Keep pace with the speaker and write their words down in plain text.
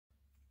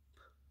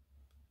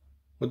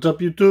What's up,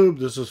 YouTube?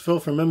 This is Phil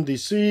from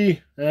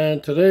MDC,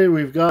 and today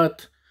we've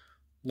got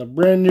the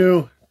brand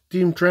new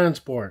Team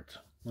Transport.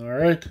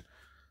 Alright,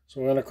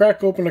 so we're going to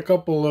crack open a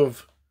couple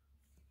of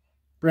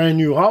brand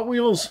new Hot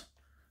Wheels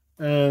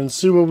and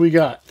see what we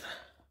got.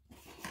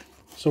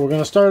 So we're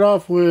going to start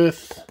off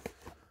with,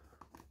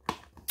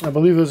 I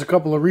believe there's a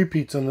couple of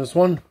repeats in this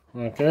one.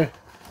 Okay,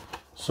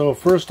 so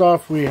first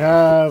off we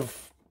have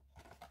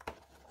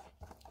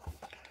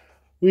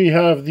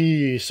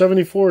the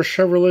 74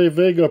 Chevrolet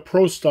Vega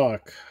Pro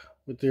Stock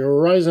with the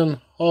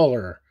Horizon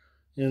Hauler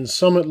in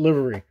Summit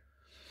livery.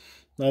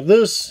 Now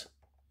this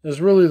is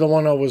really the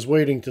one I was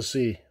waiting to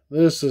see.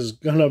 This is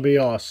gonna be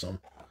awesome.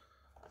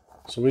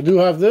 So we do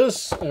have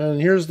this, and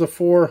here's the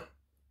four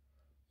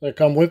that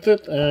come with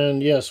it.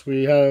 And yes,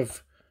 we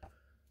have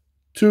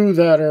two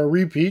that are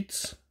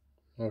repeats,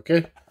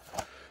 okay,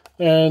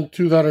 and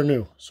two that are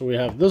new. So we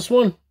have this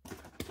one,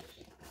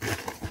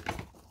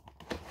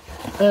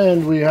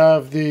 and we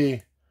have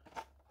the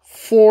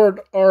Ford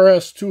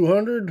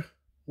RS200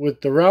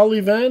 with the rally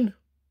van.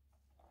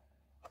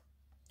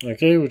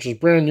 Okay, which is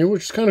brand new,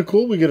 which is kind of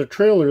cool. We get a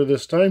trailer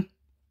this time.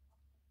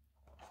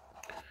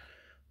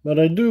 But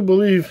I do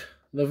believe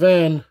the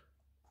van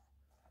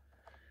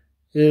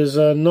is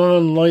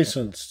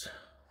non-licensed.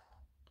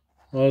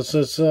 Well,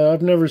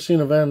 I've never seen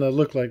a van that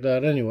looked like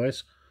that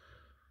anyways.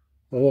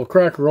 But we'll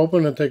crack her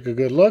open and take a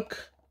good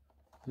look.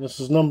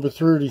 This is number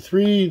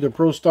 33. The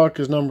Pro Stock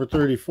is number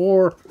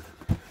 34.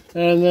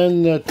 And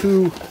then the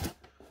two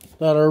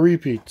that are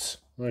repeats.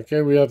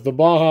 Okay, we have the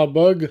Baja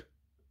Bug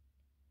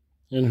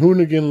in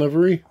Hoonigan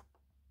livery.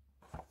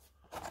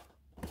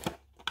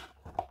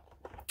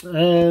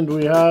 And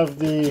we have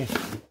the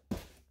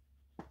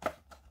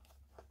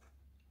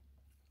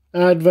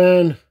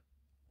Advan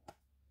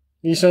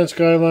Nissan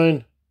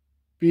Skyline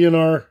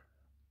B&R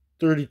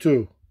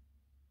 32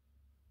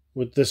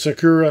 with the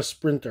Sakura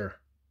Sprinter.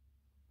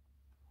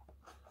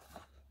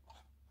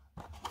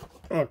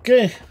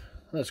 Okay,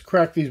 let's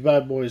crack these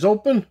bad boys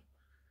open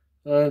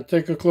and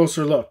take a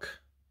closer look.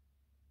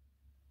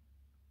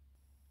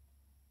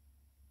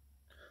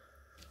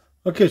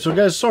 Okay, so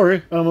guys,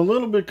 sorry, I'm a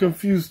little bit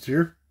confused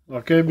here,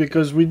 okay,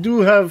 because we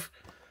do have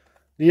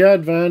the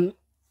Advan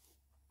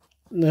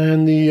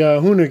and the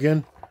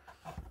Hoonigan,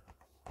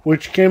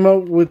 which came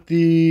out with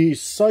the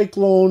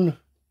Cyclone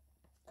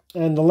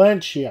and the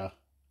Lancia.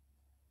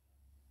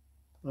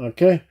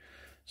 Okay,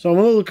 so I'm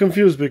a little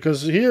confused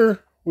because here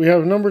we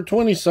have number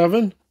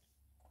 27,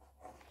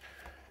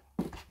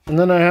 and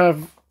then I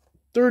have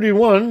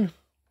 31,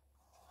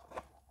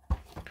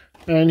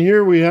 and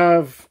here we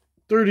have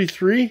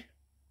 33,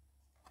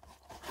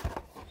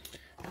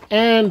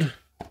 and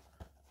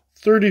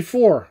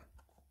 34.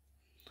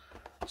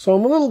 So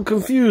I'm a little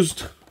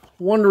confused,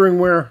 wondering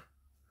where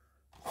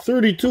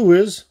 32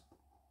 is,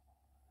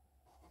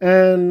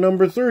 and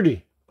number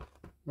 30.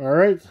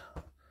 Alright,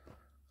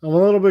 I'm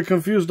a little bit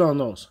confused on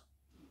those.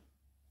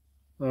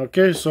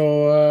 Okay,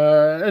 so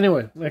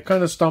anyway, that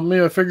kind of stumped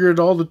me. I figured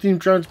all the Team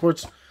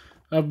Transports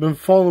have been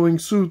following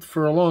suit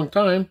for a long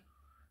time,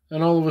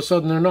 and all of a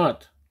sudden they're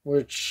not,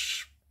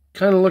 which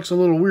kind of looks a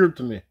little weird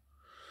to me.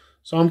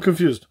 So I'm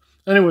confused.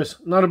 Anyways,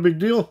 not a big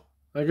deal.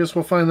 I guess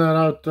we'll find that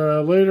out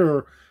later,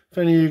 or if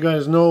any of you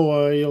guys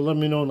know, you'll let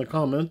me know in the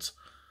comments.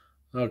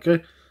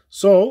 Okay,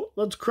 so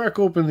let's crack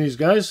open these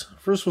guys.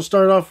 First, we'll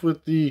start off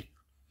with the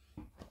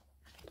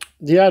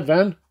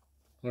Advan.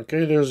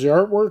 Okay, there's the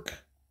artwork.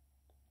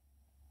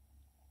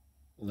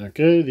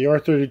 Okay, the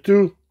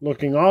R32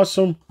 looking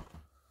awesome.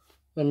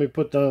 Let me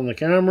put that on the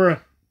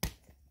camera.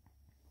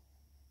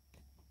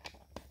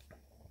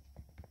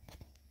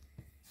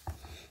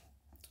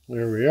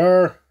 There we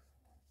are.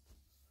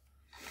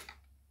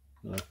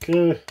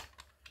 Okay.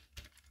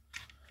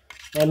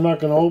 I'm not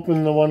going to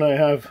open the one I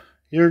have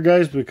here,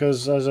 guys,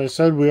 because as I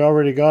said, we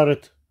already got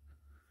it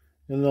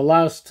in the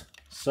last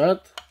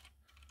set.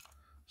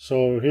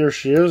 So here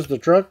she is, the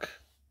truck.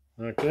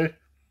 Okay.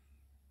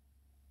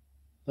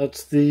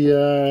 That's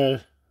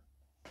the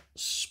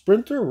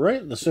Sprinter,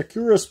 right? The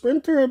Sakura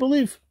Sprinter, I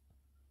believe.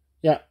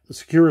 Yeah, the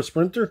Sakura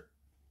Sprinter.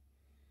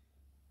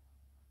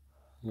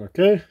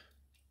 Okay.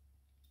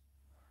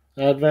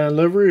 Advan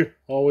livery,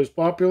 always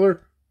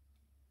popular.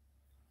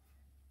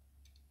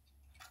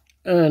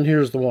 And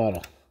here's the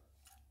model.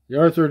 The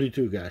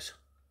R32, guys.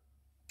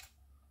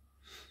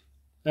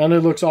 And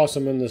it looks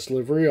awesome in this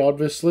livery,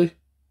 obviously.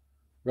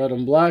 Red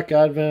and black,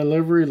 Advan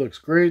livery, looks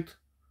great.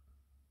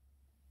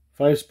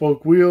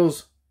 5-spoke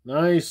wheels.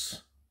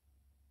 Nice.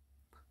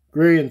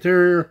 Gray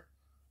interior.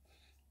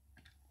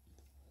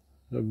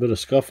 A bit of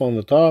scuff on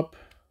the top.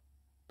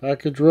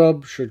 Package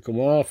rub should come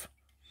off.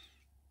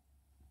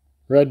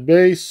 Red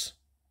base.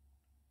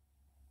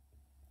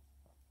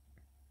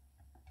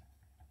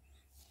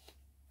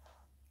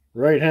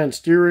 Right hand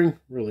steering.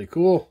 Really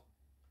cool.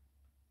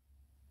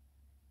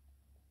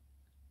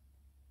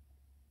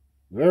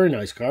 Very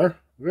nice car.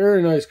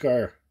 Very nice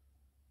car.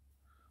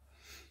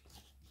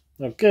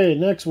 Okay,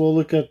 next we'll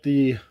look at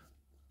the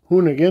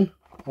Hoonigan,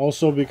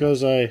 also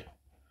because I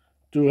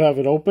do have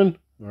it open.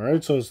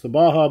 Alright, so it's the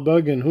Baja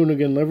Bug in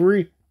Hoonigan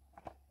livery.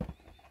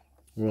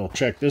 We'll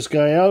check this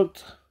guy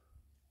out.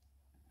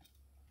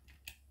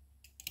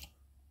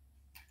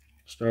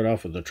 Start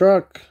off with the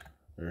truck.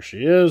 There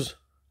she is.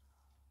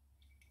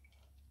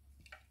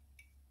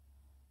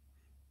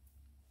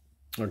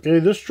 Okay,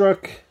 this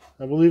truck,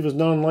 I believe, is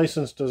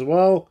non-licensed as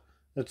well.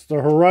 It's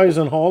the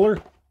Horizon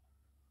hauler,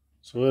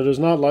 so it is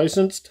not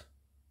licensed.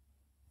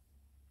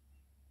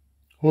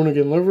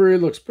 Hoonigan livery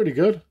looks pretty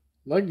good.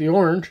 Like the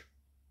orange.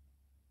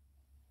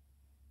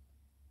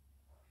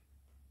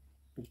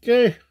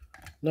 Okay,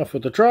 enough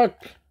with the truck.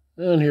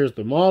 And here's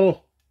the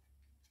model.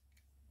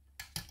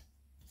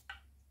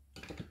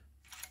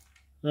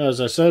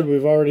 As I said,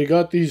 we've already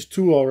got these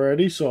two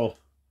already, so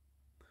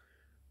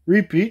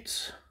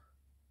repeats.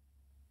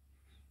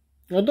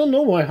 I don't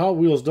know why Hot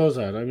Wheels does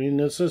that. I mean,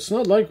 it's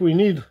not like we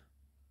need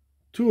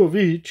two of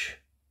each.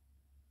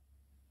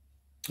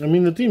 I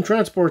mean, the Team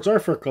Transports are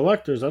for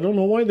collectors. I don't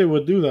know why they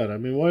would do that. I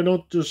mean, why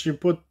don't just you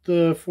put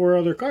 4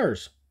 other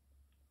cars?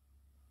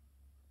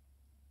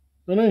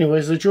 But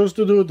anyways, they chose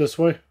to do it this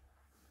way.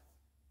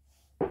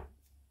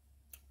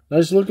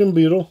 Nice looking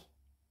Beetle.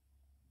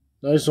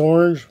 Nice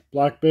orange,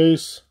 black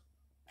base.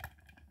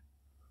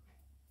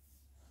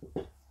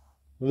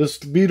 This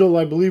Beetle,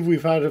 I believe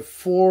we've had it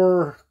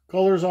 4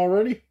 colors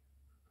already.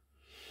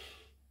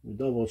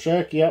 Double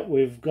check. Yep,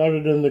 we've got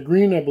it in the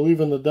green, I believe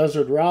in the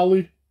Desert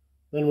Rally.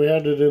 Then we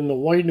had it in the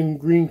white and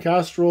green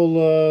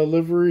Castrol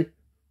livery.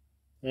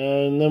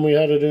 And then we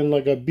had it in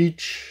like a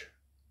beach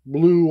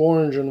blue,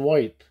 orange, and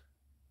white.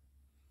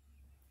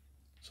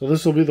 So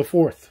this will be the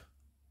 4th.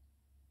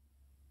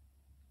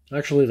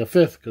 Actually the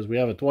 5th, because we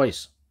have it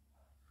twice.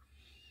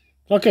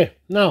 Okay,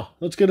 now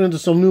let's get into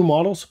some new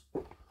models.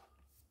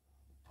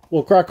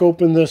 We'll crack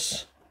open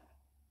this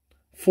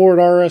Ford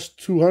RS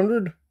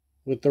 200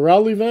 with the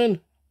rally van,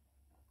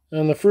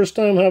 and the first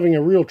time having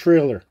a real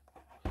trailer.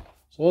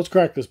 So let's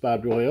crack this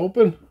bad boy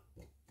open.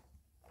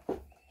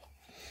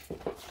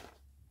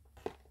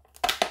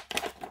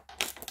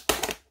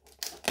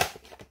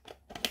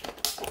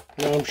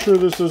 Now I'm sure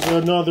this is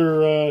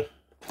another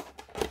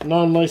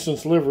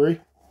non-licensed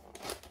livery.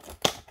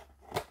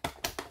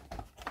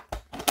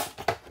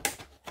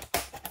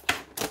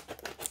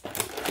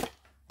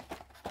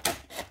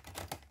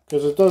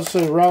 Because it does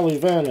say Rally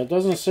Van. It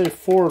doesn't say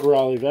Ford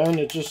Rally Van.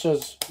 It just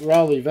says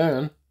Rally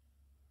Van.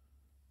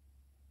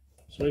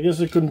 So I guess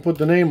they couldn't put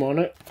the name on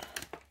it.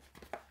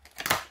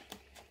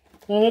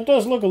 And it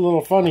does look a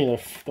little funny,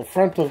 the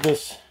front of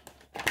this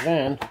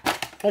van.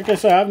 Like I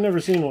said, I've never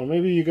seen one.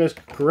 Maybe you guys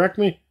could correct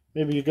me.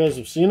 Maybe you guys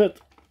have seen it.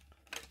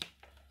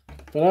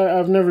 But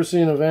I've never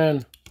seen a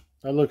van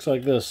that looks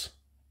like this.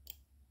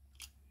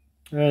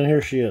 And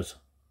here she is.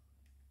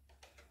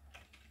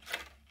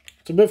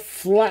 It's a bit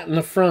flat in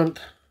the front.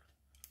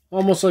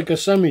 Almost like a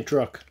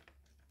semi-truck.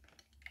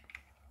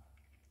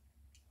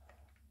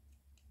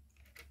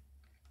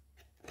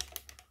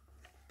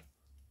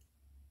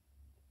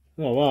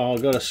 Oh wow, I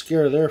got a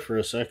scare there for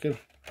a second.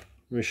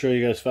 Let me show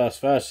you guys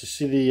fast. You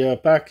see the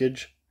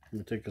package. Let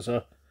me take this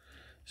off.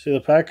 See the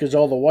package,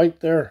 all the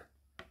white there?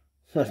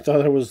 I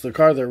thought it was the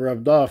car that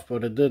rubbed off,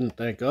 but it didn't,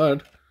 thank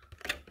God.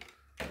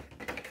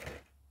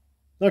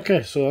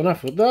 Okay, so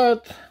enough with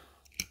that.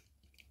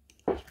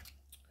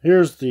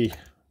 Here's the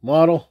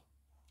model.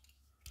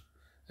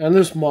 And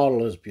this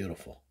model is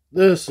beautiful.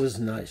 This is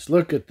nice.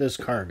 Look at this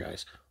car,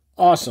 guys.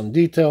 Awesome.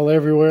 Detail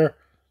everywhere.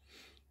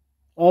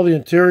 All the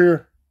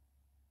interior.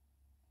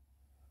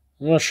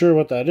 I'm not sure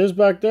what that is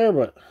back there,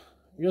 but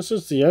I guess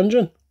it's the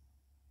engine.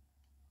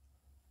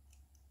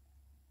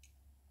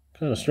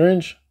 Kind of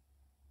strange.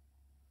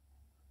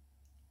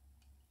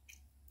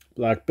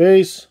 Black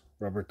base.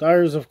 Rubber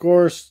tires, of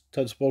course.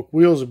 10-spoke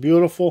wheels are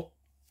beautiful.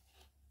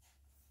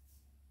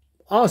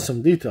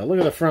 Awesome detail. Look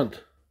at the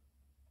front.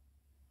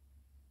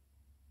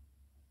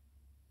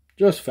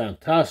 Just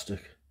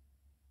fantastic.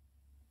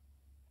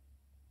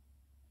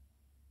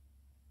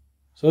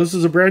 So this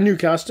is a brand new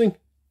casting.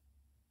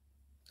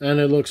 And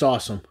it looks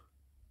awesome.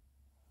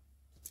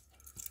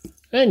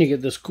 And you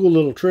get this cool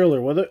little trailer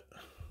with it.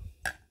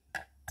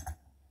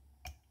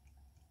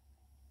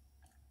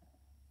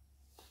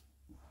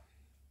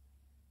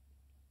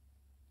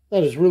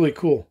 That is really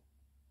cool.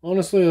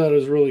 Honestly, that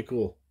is really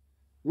cool.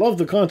 Love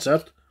the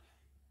concept.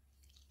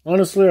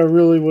 Honestly, I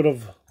really would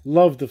have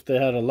loved if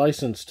they had a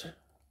licensed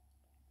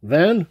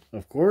van,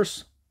 of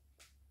course.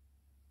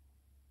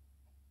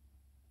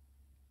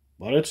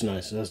 But it's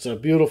nice. It's a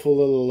beautiful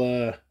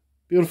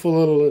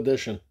little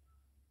addition.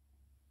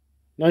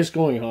 Nice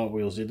going, Hot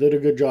Wheels. You did a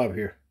good job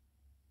here.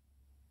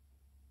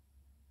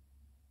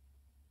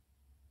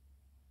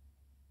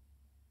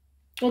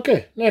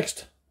 Okay,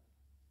 next.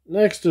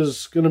 Next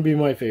is going to be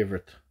my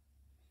favorite.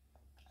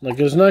 Like,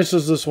 as nice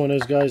as this one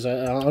is, guys,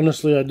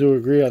 honestly, I do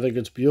agree. I think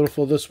it's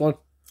beautiful, this one.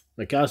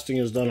 The casting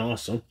is done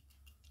awesome.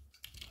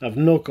 I have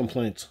no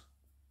complaints.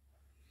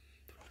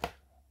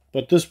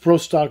 But this Pro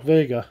Stock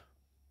Vega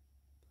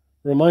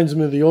reminds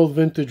me of the old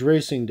vintage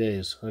racing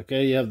days.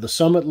 Okay, you have the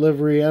Summit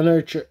livery,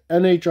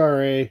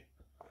 NHRA.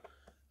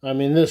 I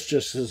mean, this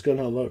just is going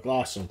to look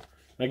awesome.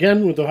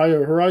 Again, with the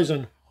higher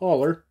Horizon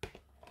hauler.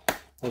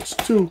 That's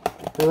 2.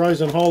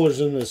 Horizon haulers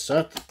in this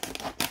set.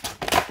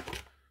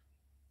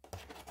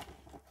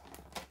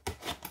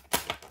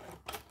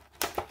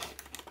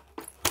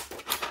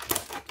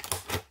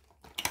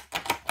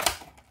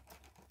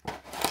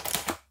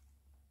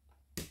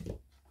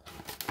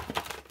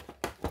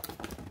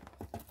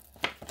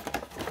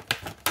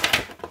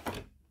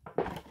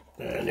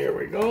 And here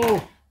we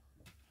go.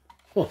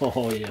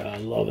 Oh yeah, I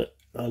love it.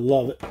 I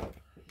love it.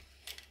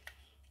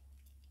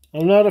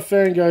 I'm not a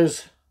fan,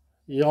 guys.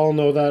 Y'all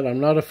know that. I'm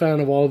not a fan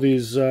of all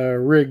these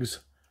rigs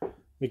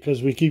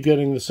because we keep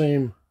getting the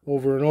same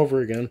over and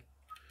over again.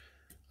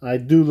 I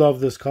do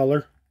love this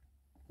color.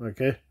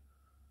 Okay.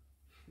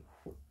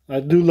 I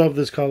do love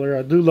this color.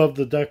 I do love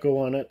the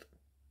deco on it.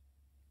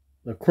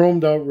 The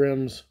chromed out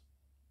rims.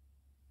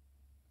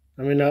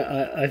 I mean,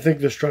 I think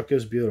this truck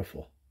is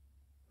beautiful.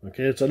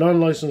 Okay, it's an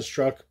unlicensed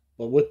truck,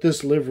 but with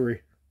this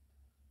livery,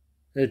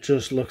 it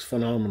just looks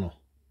phenomenal.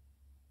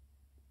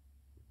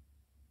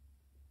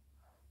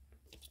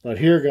 But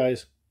here,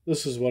 guys,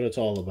 this is what it's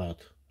all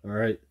about. All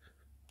right.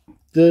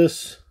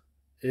 This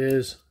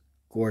is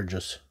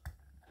gorgeous.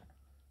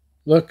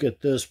 Look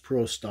at this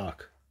Pro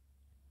Stock.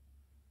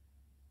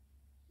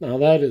 Now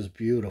that is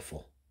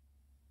beautiful.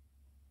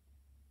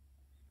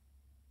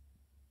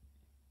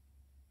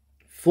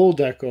 Full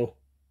deco.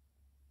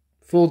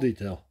 Full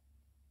detail.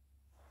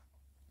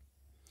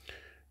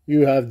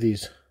 You have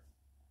these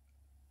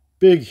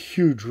big,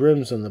 huge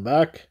rims in the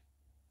back.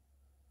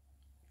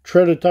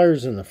 Treaded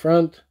tires in the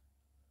front.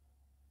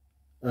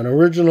 An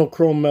original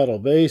chrome metal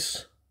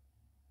base.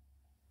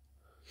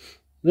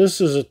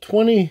 This is a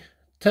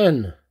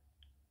 2010.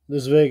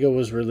 This Vega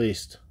was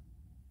released.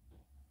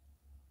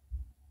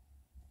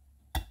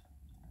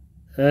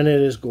 And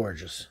it is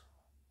gorgeous.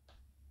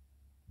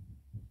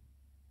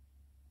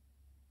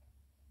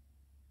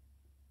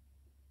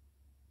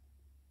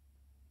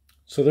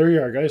 So there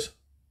you are, guys.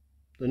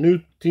 The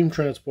new Team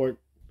Transport.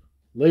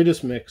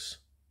 Latest mix.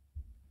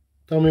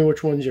 Tell me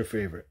which one's your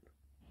favorite.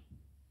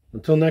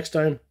 Until next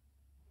time.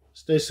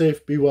 Stay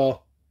safe, be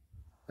well,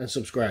 and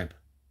subscribe.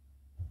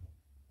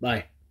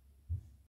 Bye.